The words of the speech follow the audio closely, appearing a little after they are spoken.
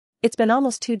It's been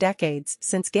almost 2 decades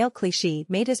since Gaël Clichy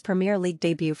made his Premier League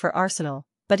debut for Arsenal,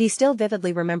 but he still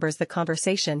vividly remembers the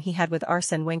conversation he had with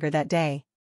Arsène Wenger that day.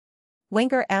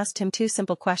 Wenger asked him two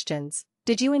simple questions: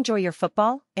 did you enjoy your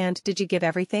football, and did you give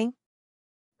everything?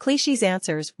 Clichy's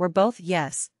answers were both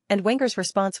yes, and Wenger's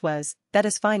response was, that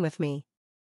is fine with me.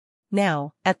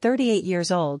 Now, at 38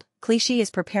 years old, Clichy is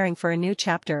preparing for a new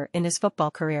chapter in his football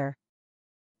career.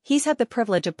 He's had the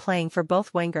privilege of playing for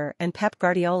both Wenger and Pep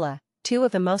Guardiola, two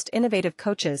of the most innovative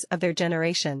coaches of their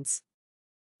generations.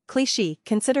 Clichy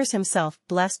considers himself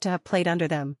blessed to have played under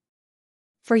them.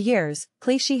 For years,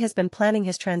 Clichy has been planning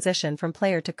his transition from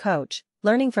player to coach,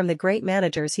 learning from the great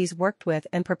managers he's worked with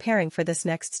and preparing for this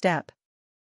next step.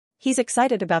 He's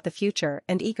excited about the future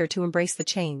and eager to embrace the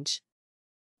change.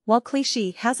 While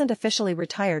Clichy hasn't officially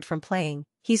retired from playing,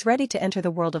 he's ready to enter the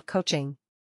world of coaching.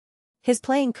 His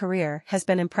playing career has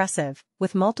been impressive,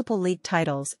 with multiple league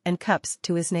titles and cups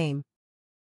to his name.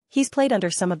 He's played under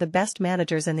some of the best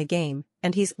managers in the game,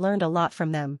 and he's learned a lot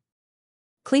from them.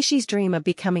 Clichy's dream of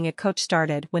becoming a coach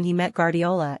started when he met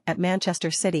Guardiola at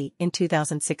Manchester City in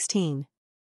 2016.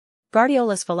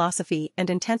 Guardiola's philosophy and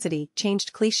intensity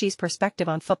changed Clichy's perspective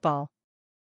on football.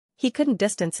 He couldn't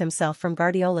distance himself from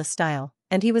Guardiola's style,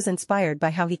 and he was inspired by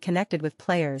how he connected with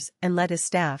players and led his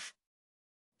staff.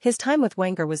 His time with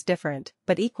Wenger was different,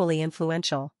 but equally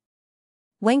influential.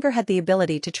 Wenger had the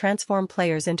ability to transform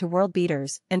players into world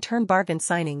beaters and turn bargain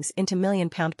signings into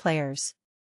million-pound players.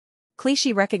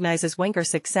 Clichy recognizes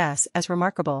Wenger's success as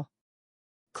remarkable.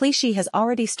 Clichy has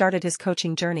already started his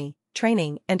coaching journey,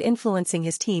 training and influencing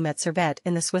his team at Servette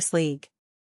in the Swiss League.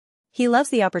 He loves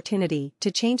the opportunity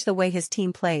to change the way his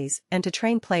team plays and to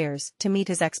train players to meet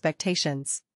his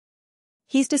expectations.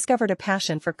 He's discovered a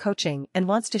passion for coaching and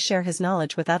wants to share his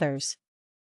knowledge with others.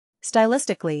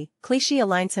 Stylistically, Clichy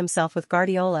aligns himself with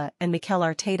Guardiola and Mikel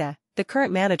Arteta, the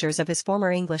current managers of his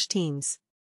former English teams.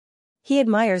 He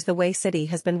admires the way City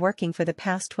has been working for the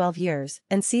past 12 years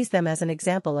and sees them as an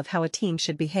example of how a team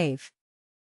should behave.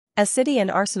 As City and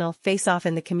Arsenal face off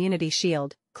in the Community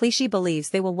Shield, Clichy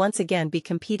believes they will once again be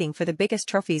competing for the biggest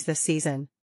trophies this season.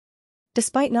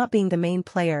 Despite not being the main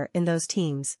player in those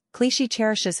teams, Clichy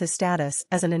cherishes his status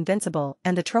as an invincible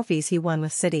and the trophies he won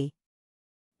with City.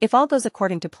 If all goes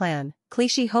according to plan,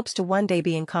 Clichy hopes to one day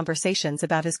be in conversations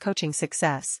about his coaching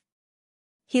success.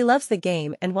 He loves the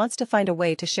game and wants to find a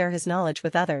way to share his knowledge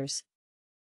with others.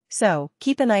 So,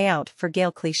 keep an eye out for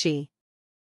Gaël Clichy.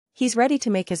 He's ready to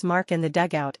make his mark in the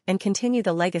dugout and continue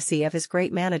the legacy of his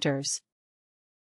great managers.